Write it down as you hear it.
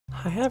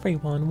Hi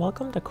everyone,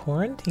 welcome to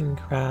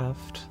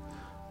QuarantineCraft,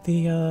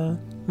 the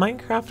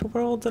Minecraft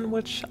world in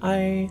which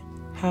I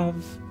have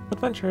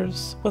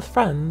adventures with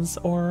friends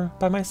or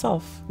by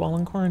myself while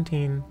in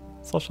quarantine,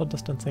 social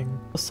distancing.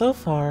 So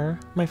far,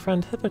 my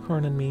friend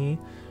Hippocorn and me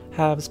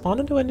have spawned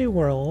into a new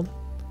world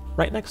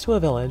right next to a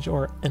village,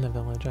 or in a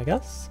village I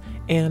guess,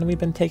 and we've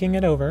been taking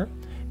it over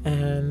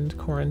and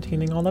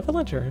quarantining all the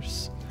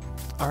villagers.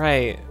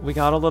 Alright, we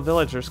got all the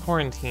villagers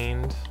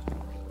quarantined,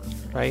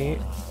 right?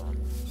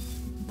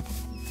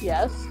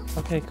 Yes.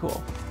 Okay,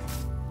 cool.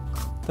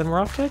 Then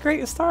we're off to a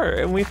great start,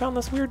 and we found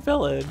this weird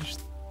village.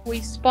 We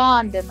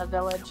spawned in the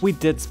village. We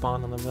did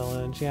spawn in the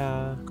village,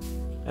 yeah.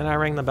 And I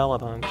rang the bell a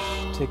bunch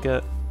to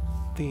get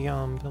the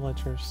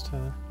villagers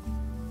to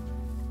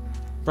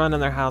run in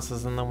their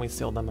houses, and then we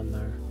sealed them in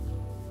there.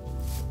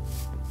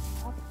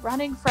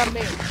 Running from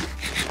me.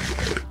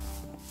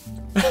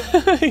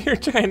 You're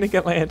trying to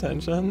get my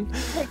attention.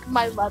 Take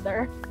my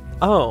leather.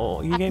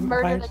 Oh, you gave me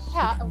murdered a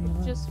cat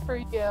just for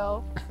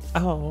you.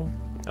 Oh,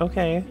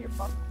 okay. You're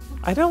welcome.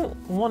 I don't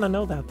want to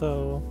know that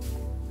though.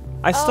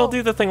 I still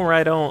do the thing where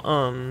I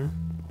don't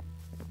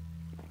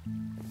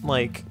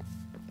like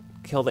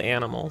kill the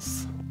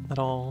animals at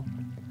all.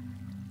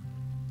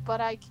 But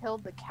I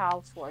killed the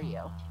cow for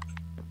you.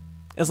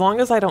 As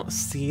long as I don't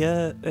see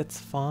it, it's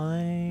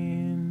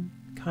fine,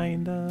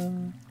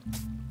 kinda.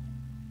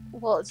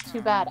 Well, it's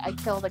too bad. I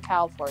killed a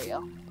cow for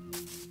you.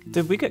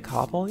 Did we get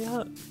cobble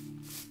yet?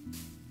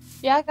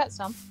 Yeah, I got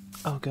some.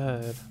 Oh,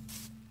 good.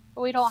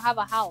 But we don't have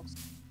a house.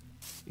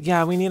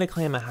 Yeah, we need to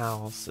claim a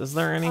house. Is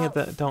there any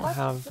that don't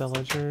have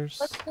villagers?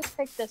 Let's just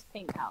take this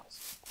pink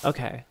house.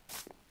 Okay.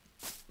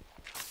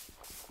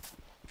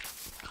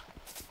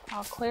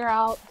 I'll clear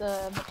out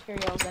the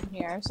materials in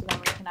here so then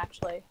we can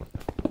actually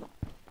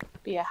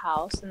be a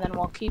house. And then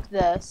we'll keep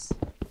this.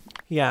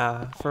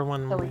 Yeah, for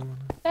when So we...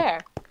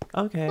 There.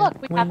 Okay.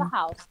 Look, we have a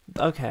house.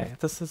 Okay,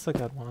 this is a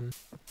good one.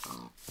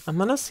 I'm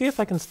gonna see if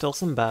I can steal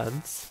some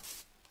beds.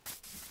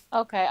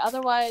 Okay,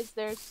 otherwise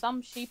there's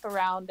some sheep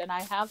around and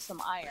I have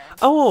some iron.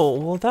 Oh,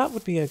 well that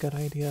would be a good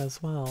idea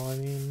as well. I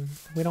mean,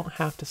 we don't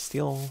have to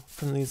steal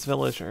from these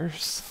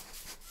villagers.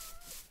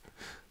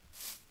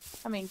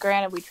 I mean,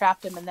 granted, we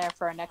trapped him in there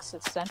for an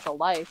existential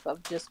life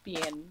of just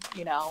being,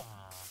 you know,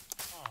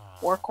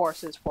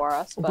 workhorses for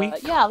us.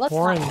 But yeah, let's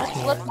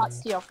not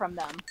steal from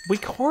them. We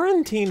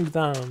quarantined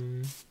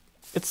them.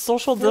 It's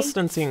social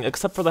distancing,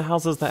 except for the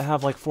houses that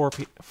have like four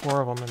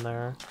of them in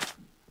there.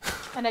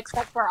 And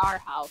except for our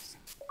house.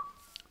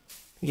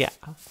 Yeah.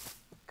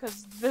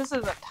 Because this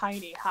is a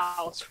tiny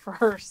house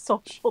for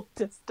social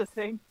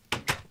distancing.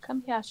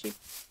 Come here, sheep.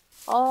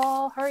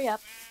 Oh, hurry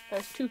up.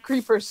 There's two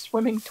creepers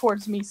swimming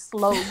towards me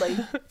slowly.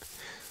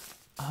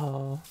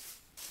 Oh,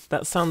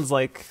 that sounds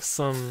like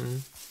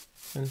some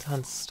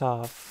intense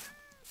stuff.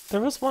 There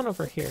was one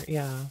over here,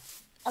 yeah.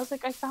 I was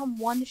like, I found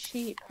one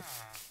sheep.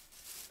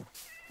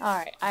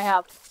 Alright, I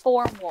have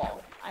 4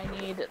 wool. I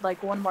need,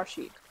 like, 1 more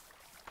sheep.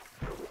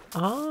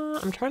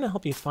 I'm trying to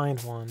help you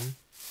find one.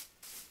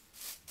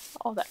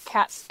 Oh, that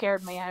cat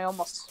scared me. I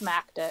almost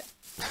smacked it.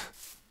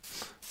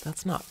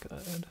 That's not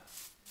good.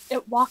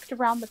 It walked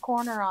around the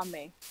corner on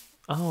me.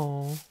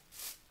 Oh.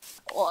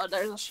 Oh,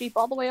 there's a sheep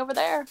all the way over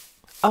there.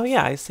 Oh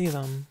yeah, I see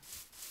them.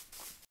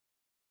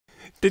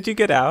 Did you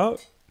get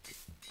out?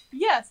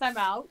 Yes, I'm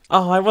out.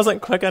 Oh, I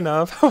wasn't quick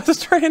enough. I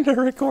was trying to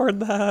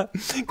record that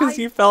because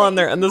you fell in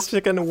there and this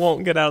chicken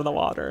won't get out of the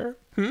water.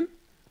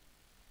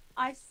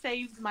 I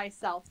saved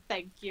myself.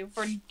 Thank you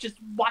for just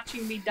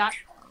watching me die.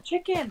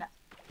 Chicken!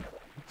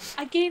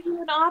 I gave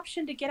you an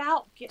option to get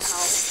out. Get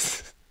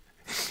out.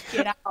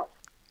 Get out.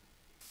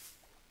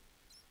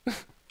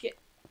 Get.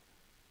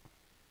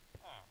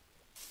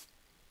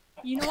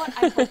 You know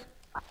what?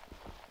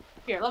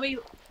 Here, let me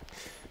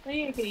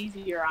make it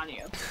easier on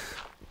you.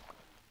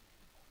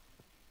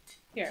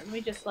 Here, let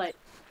me just like.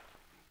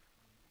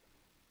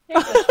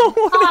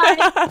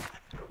 Hi.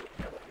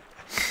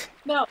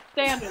 No,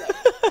 stay under there.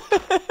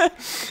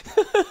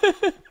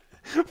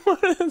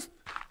 What is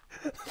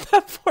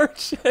that poor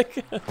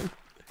chicken?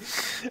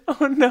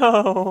 Oh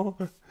no!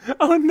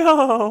 Oh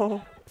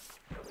no!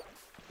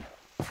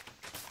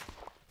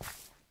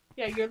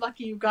 Yeah, you're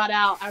lucky you got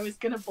out. I was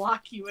gonna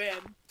block you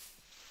in.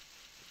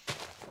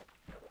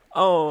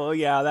 Oh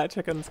yeah, that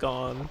chicken's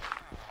gone.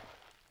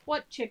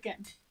 What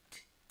chicken?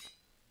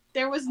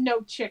 There was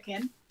no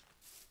chicken.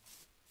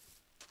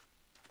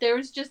 There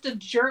was just a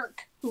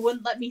jerk who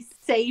wouldn't let me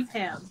save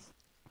him.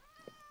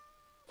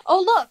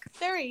 Oh look,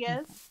 there he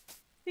is.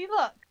 See,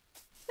 look.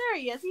 There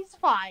he is, he's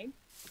fine.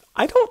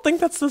 I don't think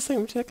that's the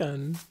same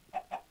chicken.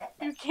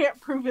 You can't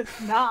prove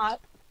it's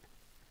not.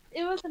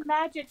 It was a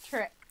magic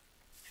trick.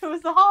 It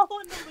was all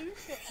an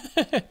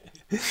illusion.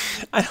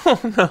 I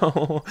don't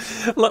know.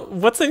 Look,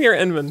 what's in your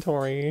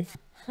inventory?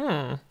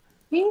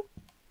 Me?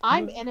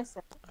 I'm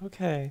innocent.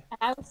 Okay. And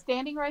I was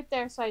standing right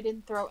there so I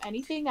didn't throw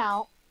anything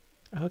out.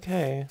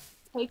 Okay.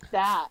 Take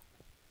that.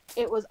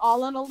 It was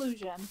all an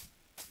illusion.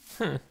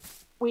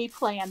 We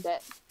planned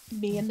it.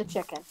 Me and the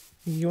chicken.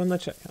 You and the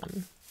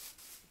chicken.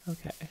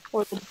 Okay.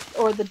 Or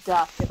the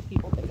duck, if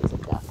people think it's a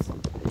duck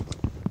sometimes.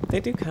 They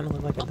do kind of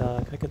look like a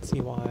duck. I could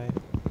see why.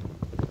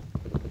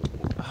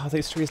 Oh,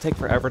 these trees take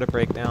forever to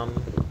break down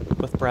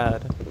with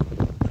bread.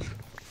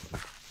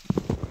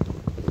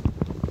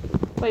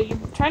 Wait, you're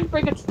trying to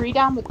break a tree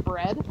down with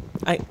bread?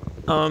 I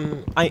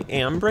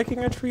am breaking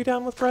a tree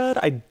down with bread.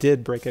 I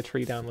did break a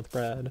tree down with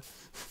bread.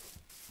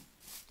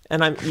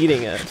 And I'm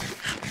eating it.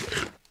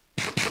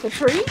 The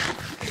tree?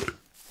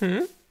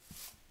 Hmm?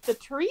 The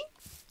tree?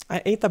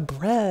 I ate the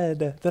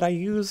bread that I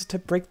used to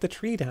break the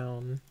tree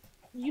down.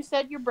 You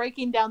said you're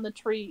breaking down the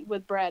tree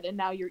with bread, and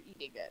now you're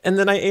eating it. And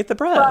then I ate the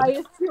bread. So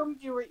I assumed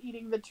you were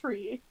eating the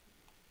tree.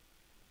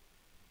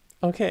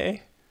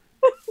 Okay.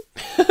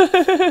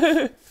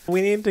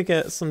 We need to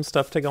get some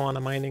stuff to go on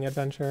a mining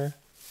adventure.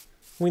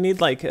 We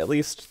need, like, at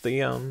least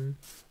the,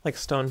 like,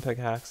 stone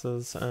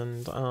pickaxes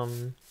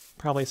and,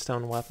 probably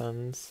stone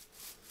weapons.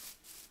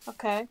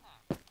 Okay.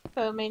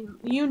 So, I mean,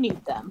 you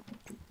need them.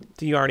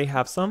 Do you already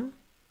have some?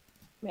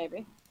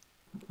 Maybe.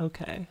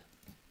 Okay.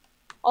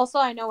 Also,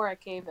 I know where a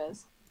cave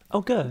is.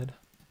 Oh, good.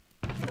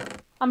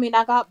 I mean,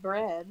 I got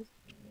bread.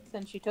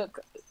 Since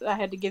I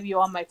had to give you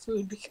all my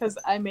food because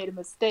I made a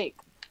mistake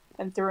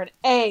and threw an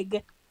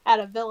egg at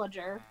a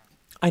villager.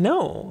 I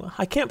know.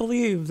 I can't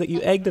believe that you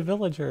egged a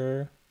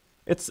villager.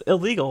 It's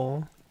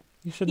illegal.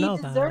 You should know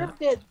that. He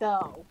deserved it,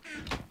 though.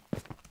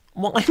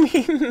 Well, I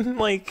mean,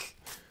 like...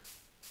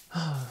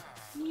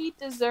 He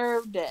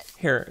deserved it.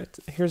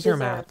 Here's your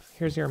map.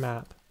 Here's your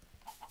map.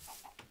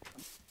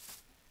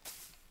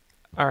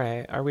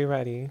 Alright, are we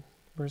ready?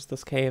 Where's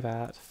this cave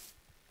at?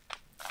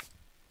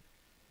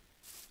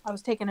 I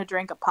was taking a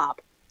drink of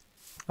pop.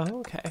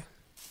 Oh, okay.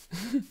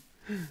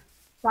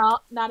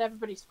 Not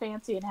everybody's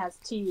fancy and has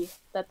tea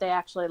that they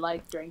actually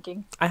like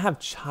drinking. I have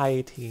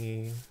chai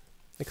tea.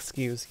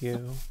 Excuse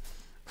you.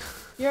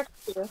 You're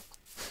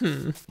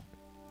cute.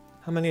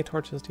 How many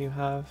torches do you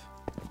have?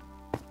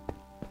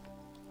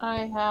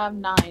 I have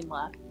 9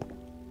 left.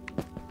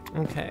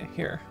 Okay,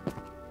 here.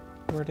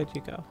 Where did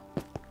you go?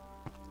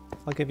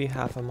 I'll give you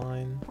half of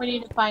mine. We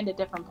need to find a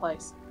different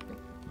place.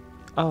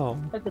 Oh.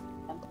 At the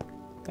end.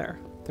 There.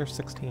 There's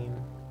 16.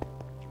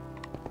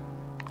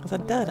 It's a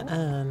dead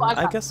end. Well,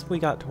 I guess we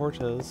got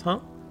torches, huh?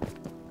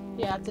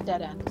 Yeah, it's a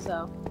dead end,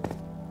 so...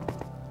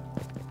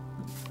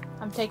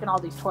 I'm taking all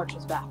these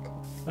torches back.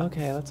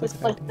 Okay, that's a This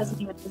good place idea.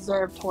 doesn't even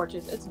deserve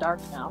torches. It's dark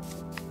now.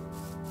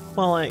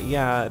 Well,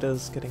 yeah, it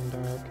is getting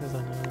dark,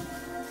 isn't it?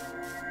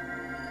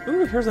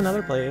 Ooh, here's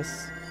another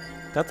place.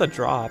 That's a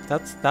drop.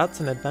 That's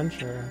an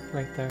adventure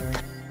right there.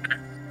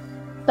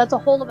 That's a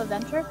hole of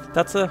adventure?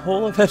 That's a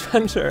hole of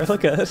adventure.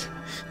 Look at it.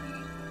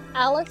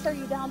 Alice, are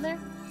you down there?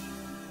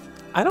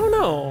 I don't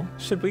know.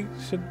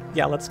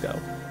 Yeah, let's go.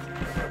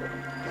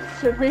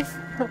 Should we?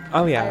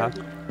 Oh, yeah.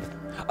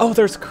 Oh,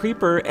 there's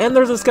creeper and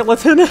there's a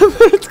skeleton.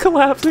 It's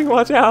collapsing.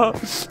 Watch out.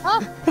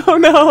 Ah. Oh,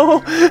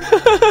 no.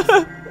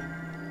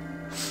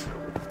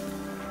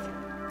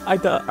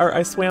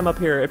 I swam up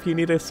here. If you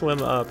need to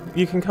swim up,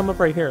 you can come up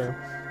right here.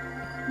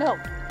 No.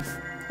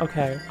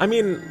 Okay. I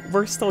mean,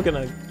 we're still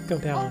gonna go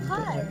down. Oh,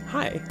 hi. But,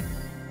 hi.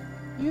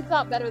 You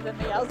thought better than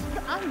me. I was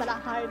like, I'm gonna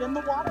hide in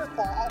the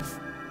waterfall.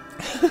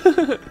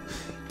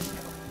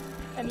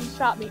 And he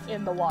shot me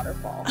in the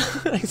waterfall.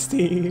 I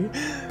see.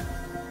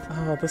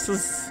 Oh, this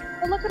is...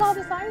 Well, look at all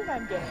this iron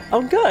I'm getting.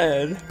 Oh,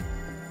 good.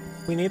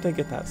 We need to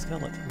get that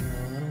skeleton,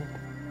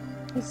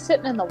 though. He's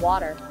sitting in the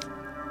water.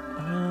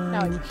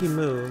 No, He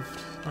moved.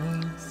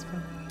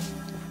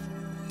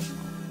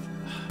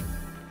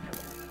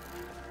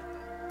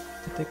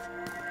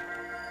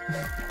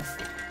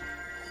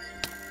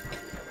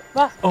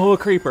 Ah. Oh, a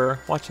creeper.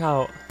 Watch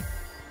out.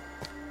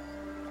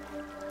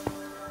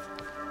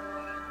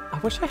 I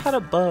wish I had a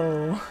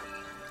bow.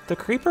 The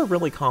creeper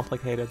really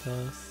complicated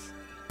this.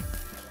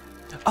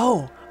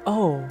 Oh!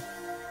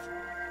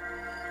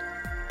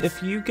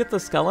 If you get the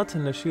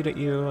skeleton to shoot at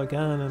you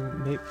again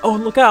and maybe... Oh,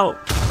 look out!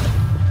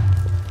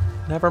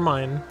 Never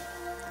mind.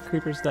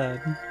 Creeper's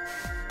dead.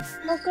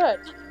 No good.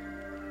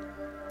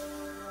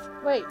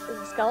 Wait, is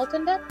the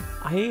skeleton dead?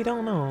 I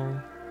don't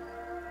know.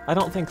 I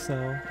don't think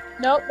so.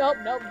 Nope.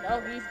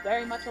 He's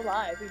very much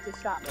alive. He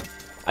just shot me.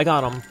 I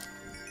got him.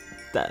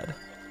 Dead.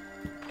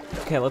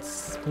 Okay,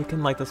 we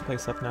can light this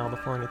place up now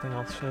before anything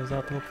else shows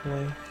up,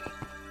 hopefully.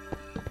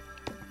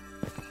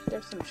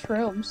 There's some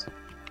shrooms.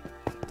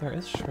 There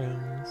is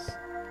shrooms.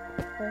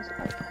 Where's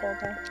my coal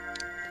there?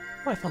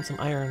 Oh, I found some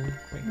iron.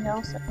 Wait, Anything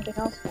else? Anything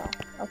else? No.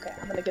 Okay,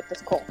 I'm gonna get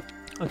this coal.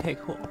 Okay,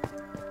 cool.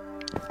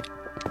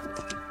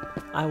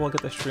 I will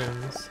get the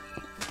shrooms.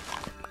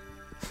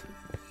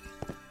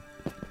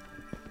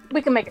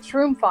 We can make a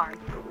shroom farm.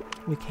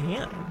 We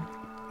can.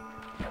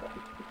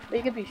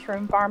 We could be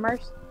shroom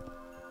farmers.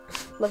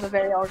 Live a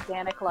very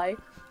organic life.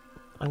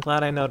 I'm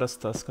glad I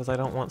noticed this, because I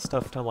don't want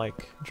stuff to,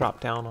 like,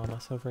 drop down on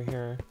us over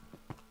here.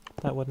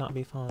 That would not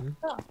be fun.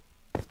 Oh.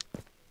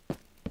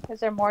 Is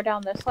there more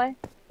down this way?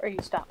 Or you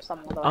stopped some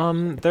of the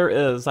way? There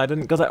is. I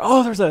didn't, because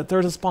oh, there's a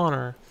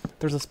spawner.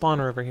 There's a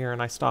spawner over here,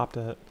 and I stopped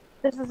it.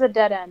 This is a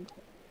dead end.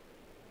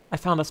 I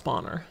found a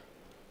spawner.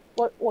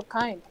 What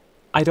kind?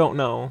 I don't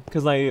know,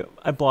 because I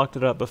blocked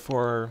it up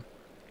before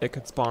it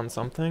could spawn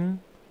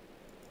something.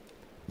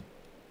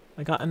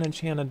 I got an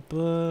enchanted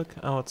book.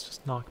 Oh, it's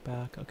just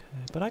knockback.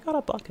 Okay, but I got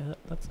a bucket.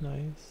 That's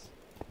nice.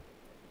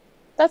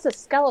 That's a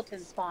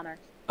skeleton spawner.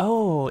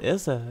 Oh,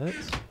 is it?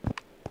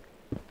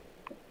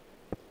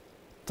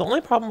 The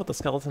only problem with the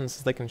skeletons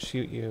is they can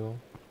shoot you.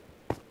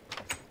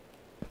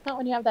 Not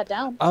when you have that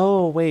down.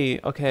 Oh,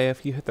 wait. Okay,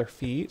 if you hit their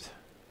feet.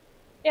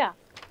 Yeah.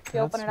 If you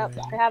open it up,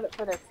 right. they have it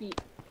for their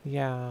feet.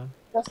 Yeah.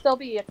 They'll still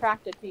be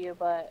attracted to you,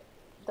 but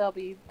they'll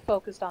be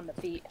focused on the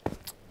feet.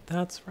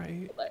 That's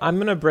right. I'm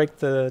gonna break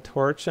the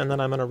torch and then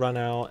I'm gonna run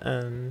out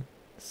and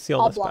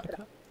seal this back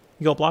up.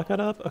 You'll block it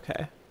up?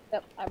 Okay.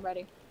 Yep, I'm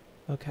ready.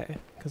 Okay,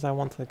 because I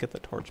want to get the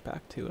torch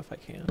back too if I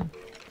can.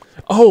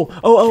 Oh!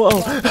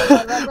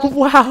 Run.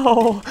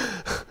 Wow!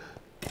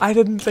 I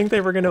didn't think they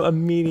were gonna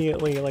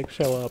immediately like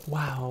show up.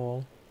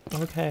 Wow.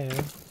 Okay.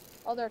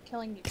 Oh, they're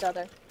killing each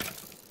other.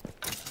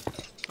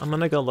 I'm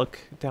gonna go look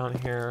down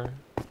here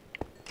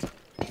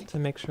to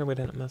make sure we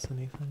didn't miss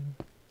anything.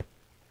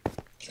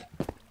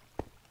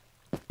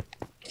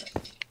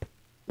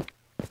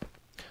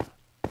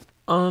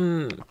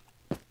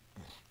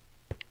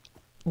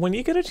 When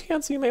you get a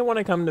chance, you may want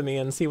to come to me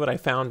and see what I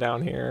found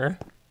down here.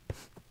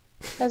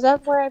 Is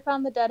that where I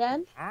found the dead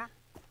end?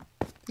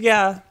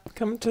 Yeah,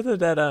 come to the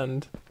dead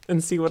end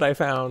and see what I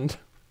found.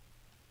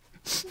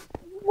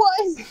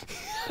 What?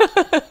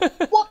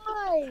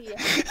 Why?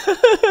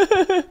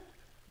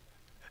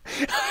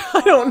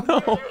 I don't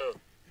know.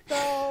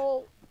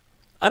 So...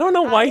 I don't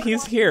know why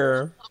he's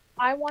here.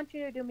 I want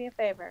you to do me a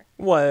favor.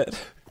 What?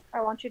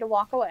 I want you to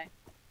walk away.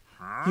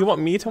 You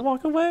want me to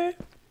walk away?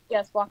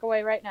 Yes, walk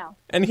away right now.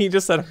 And he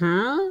just said,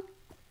 hmm?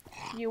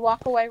 You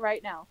walk away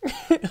right now.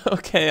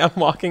 Okay, I'm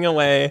walking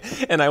away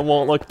and I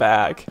won't look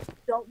back.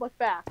 Don't look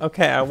back.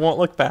 Okay, I won't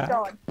look back. Keep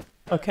going.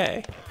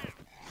 Okay.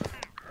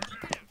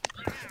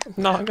 I'm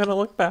not gonna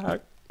look back.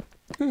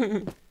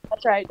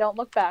 That's right, don't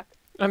look back.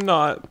 I'm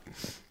not.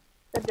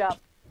 Good job.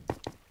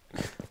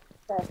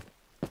 Okay.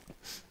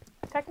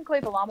 Technically,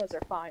 the llamas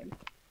are fine.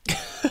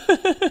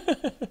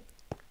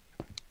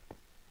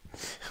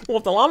 Well,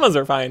 if the llamas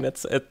are fine,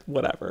 it's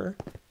whatever.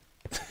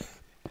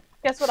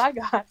 Guess what I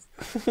got?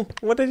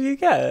 What did you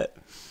get?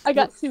 I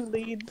got 2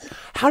 leads.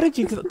 How did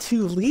you get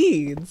 2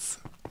 leads?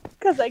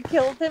 Because I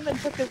killed him and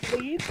took his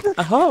leads.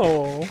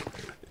 Oh.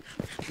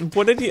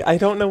 What did you... I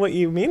don't know what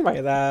you mean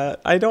by that.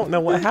 I don't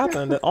know what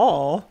happened at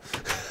all.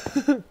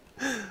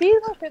 See,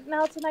 look,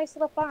 now it's a nice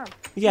little farm.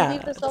 Yeah, you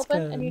leave this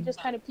open good. and you just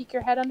kind of peek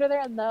your head under there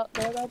and there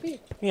they'll be.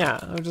 Yeah,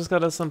 I've just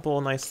got a simple,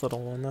 nice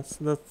little one. That's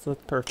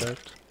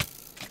perfect.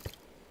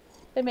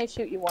 They may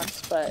shoot you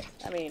once, but,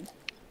 I mean,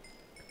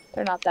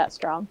 they're not that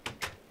strong.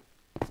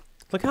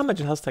 Look how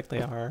majestic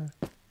they are.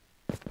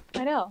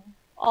 I know.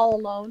 All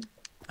alone.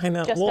 I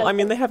know. Just Well, I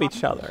mean, they have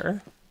each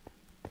other.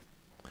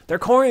 They're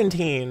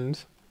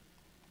quarantined.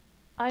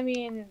 I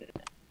mean,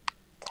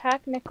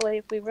 technically,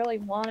 if we really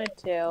wanted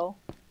to,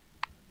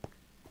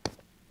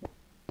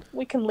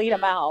 we can lead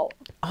them out.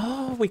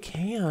 Oh, we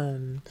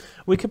can.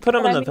 We could put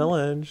them in the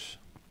village.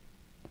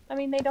 I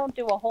mean, they don't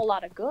do a whole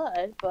lot of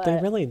good, but... They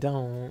really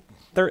don't.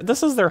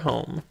 This is their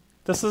home.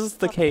 This is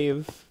the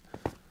cave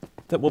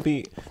that will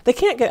be... They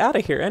can't get out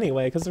of here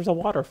anyway, because there's a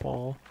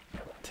waterfall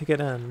to get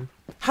in.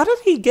 How did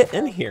he get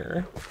in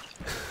here?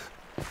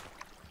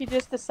 He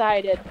just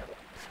decided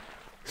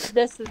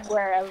this is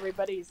where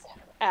everybody's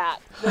at.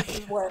 This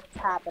is where it's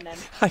happening.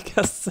 I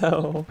guess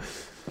so.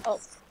 Oh.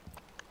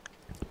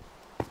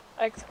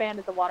 I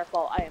expanded the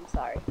waterfall. I am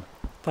sorry.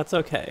 That's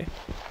okay.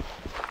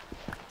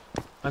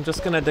 I'm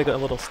just gonna dig a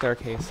little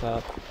staircase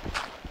up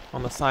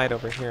on the side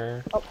over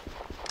here. Oh.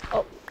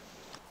 Oh.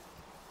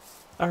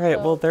 Alright,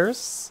 So, well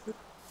there's...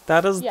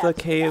 That is the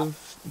it's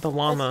cave, the It's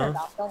llama. turned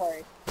off, don't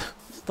worry.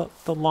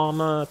 The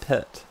llama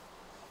pit.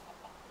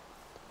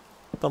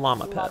 The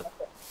llama pit. Llama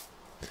pit.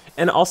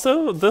 And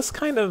also, this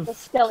kind The of...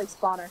 skelly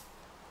spawner.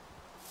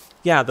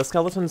 Yeah, the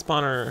skeleton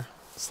spawner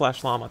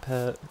 / llama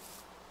pit.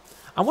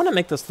 I want to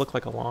make this look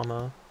like a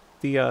llama.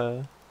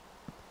 The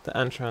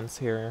entrance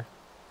here.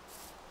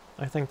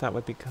 I think that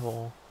would be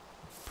cool.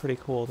 Pretty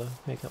cool to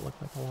make it look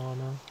like a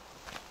llama.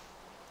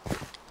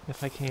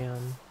 If I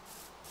can.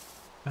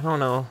 I don't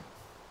know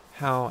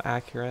how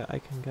accurate I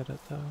can get it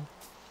though.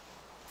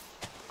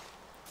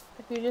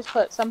 If you just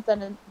put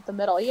something in the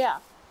middle, yeah.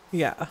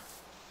 Yeah.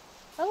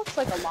 That looks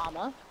like a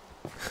llama.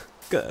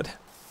 Good.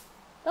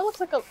 That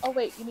looks like a... Oh,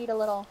 wait, you need a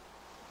little...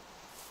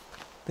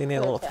 They need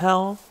a little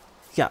tail.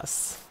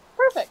 Yes.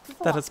 Perfect. It's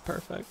a That llama. is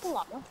perfect. It's a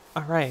llama.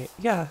 Alright,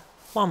 yeah.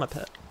 Llama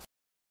pit.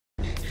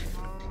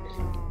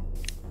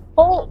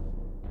 Oh!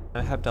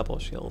 I have double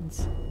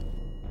shields.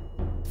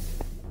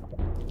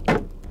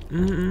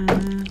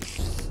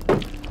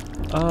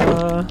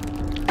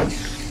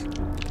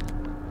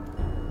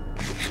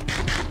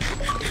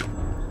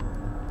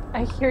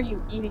 I hear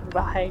you eating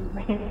behind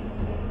me.